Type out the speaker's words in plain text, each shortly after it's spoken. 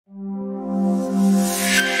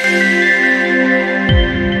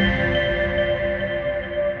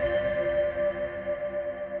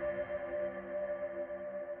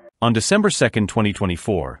On December 2,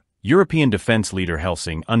 2024, European defense leader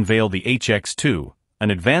Helsing unveiled the HX-2,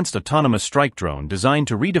 an advanced autonomous strike drone designed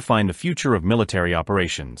to redefine the future of military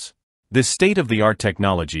operations. This state-of-the-art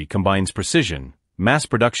technology combines precision, mass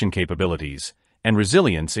production capabilities, and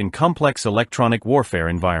resilience in complex electronic warfare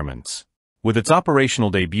environments. With its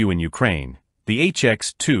operational debut in Ukraine, the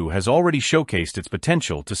HX-2 has already showcased its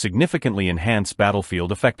potential to significantly enhance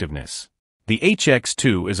battlefield effectiveness. The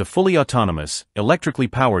HX-2 is a fully autonomous, electrically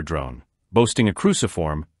powered drone, boasting a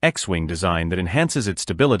cruciform, X-wing design that enhances its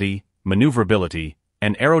stability, maneuverability,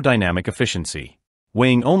 and aerodynamic efficiency.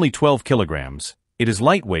 Weighing only 12 kilograms, it is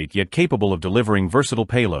lightweight yet capable of delivering versatile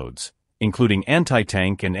payloads, including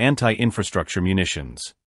anti-tank and anti-infrastructure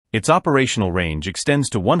munitions. Its operational range extends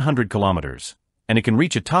to 100 kilometers, and it can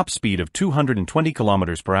reach a top speed of 220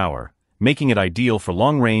 kilometers per hour, making it ideal for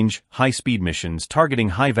long-range, high-speed missions targeting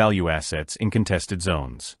high-value assets in contested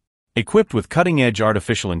zones. Equipped with cutting-edge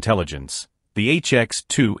artificial intelligence, the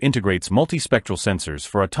HX-2 integrates multispectral sensors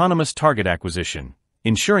for autonomous target acquisition,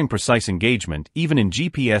 ensuring precise engagement even in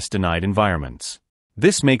GPS-denied environments.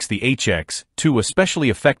 This makes the HX-2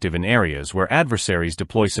 especially effective in areas where adversaries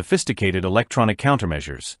deploy sophisticated electronic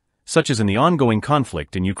countermeasures, such as in the ongoing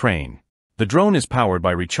conflict in Ukraine. The drone is powered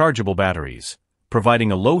by rechargeable batteries,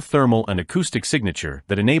 providing a low thermal and acoustic signature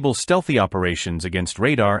that enables stealthy operations against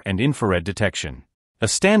radar and infrared detection. A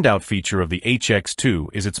standout feature of the HX-2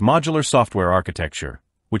 is its modular software architecture,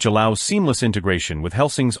 which allows seamless integration with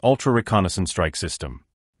Helsing's Altra reconnaissance-strike system.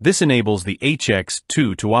 This enables the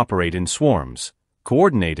HX-2 to operate in swarms,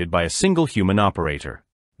 coordinated by a single human operator.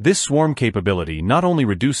 This swarm capability not only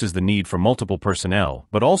reduces the need for multiple personnel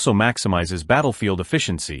but also maximizes battlefield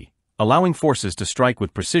efficiency, allowing forces to strike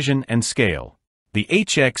with precision and scale. The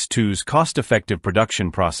HX-2's cost-effective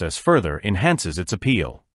production process further enhances its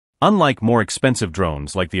appeal. Unlike more expensive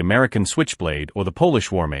drones like the American Switchblade or the Polish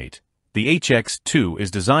Warmate, the HX-2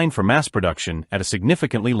 is designed for mass production at a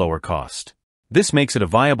significantly lower cost. This makes it a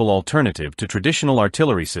viable alternative to traditional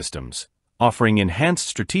artillery systems, offering enhanced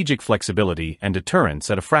strategic flexibility and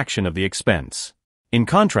deterrence at a fraction of the expense. In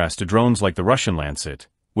contrast to drones like the Russian Lancet,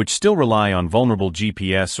 which still rely on vulnerable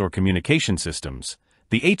GPS or communication systems,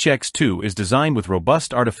 the HX-2 is designed with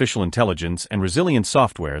robust artificial intelligence and resilient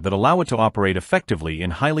software that allow it to operate effectively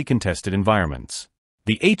in highly contested environments.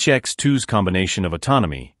 The HX-2's combination of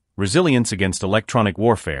autonomy, resilience against electronic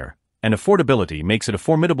warfare, and affordability makes it a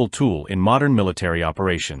formidable tool in modern military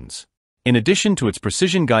operations. In addition to its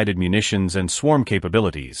precision-guided munitions and swarm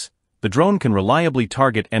capabilities, the drone can reliably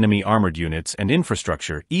target enemy armored units and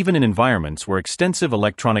infrastructure even in environments where extensive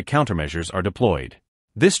electronic countermeasures are deployed.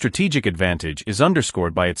 This strategic advantage is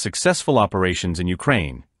underscored by its successful operations in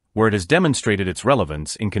Ukraine, where it has demonstrated its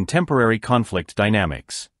relevance in contemporary conflict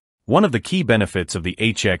dynamics. One of the key benefits of the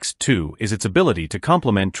HX-2 is its ability to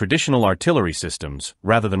complement traditional artillery systems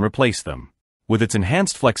rather than replace them. With its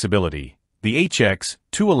enhanced flexibility, the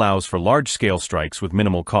HX-2 allows for large-scale strikes with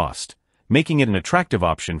minimal cost, making it an attractive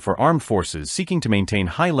option for armed forces seeking to maintain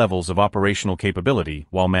high levels of operational capability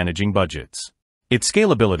while managing budgets. Its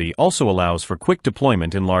scalability also allows for quick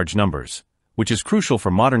deployment in large numbers, which is crucial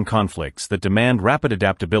for modern conflicts that demand rapid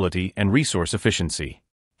adaptability and resource efficiency.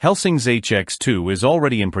 Helsing's HX-2 is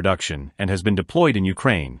already in production and has been deployed in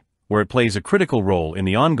Ukraine, where it plays a critical role in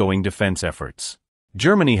the ongoing defense efforts.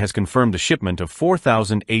 Germany has confirmed the shipment of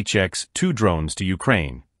 4,000 HX-2 drones to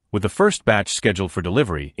Ukraine, with the first batch scheduled for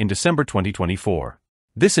delivery in December 2024.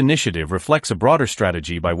 This initiative reflects a broader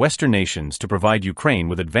strategy by Western nations to provide Ukraine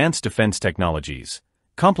with advanced defense technologies,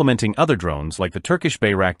 complementing other drones like the Turkish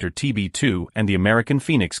Bayraktar TB2 and the American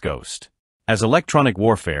Phoenix Ghost. As electronic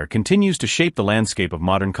warfare continues to shape the landscape of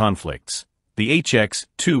modern conflicts, the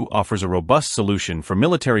HX-2 offers a robust solution for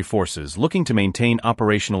military forces looking to maintain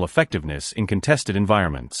operational effectiveness in contested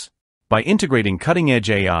environments. By integrating cutting-edge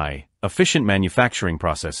AI, efficient manufacturing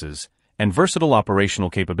processes, and versatile operational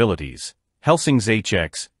capabilities, Helsing's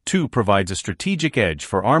HX-2 provides a strategic edge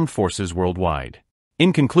for armed forces worldwide.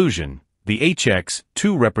 In conclusion, the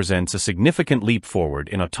HX-2 represents a significant leap forward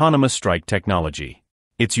in autonomous strike technology.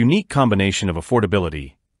 Its unique combination of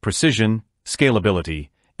affordability, precision, scalability,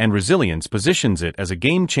 and resilience positions it as a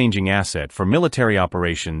game-changing asset for military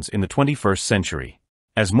operations in the 21st century.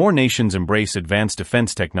 As more nations embrace advanced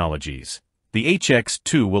defense technologies, the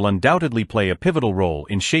HX-2 will undoubtedly play a pivotal role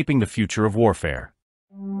in shaping the future of warfare.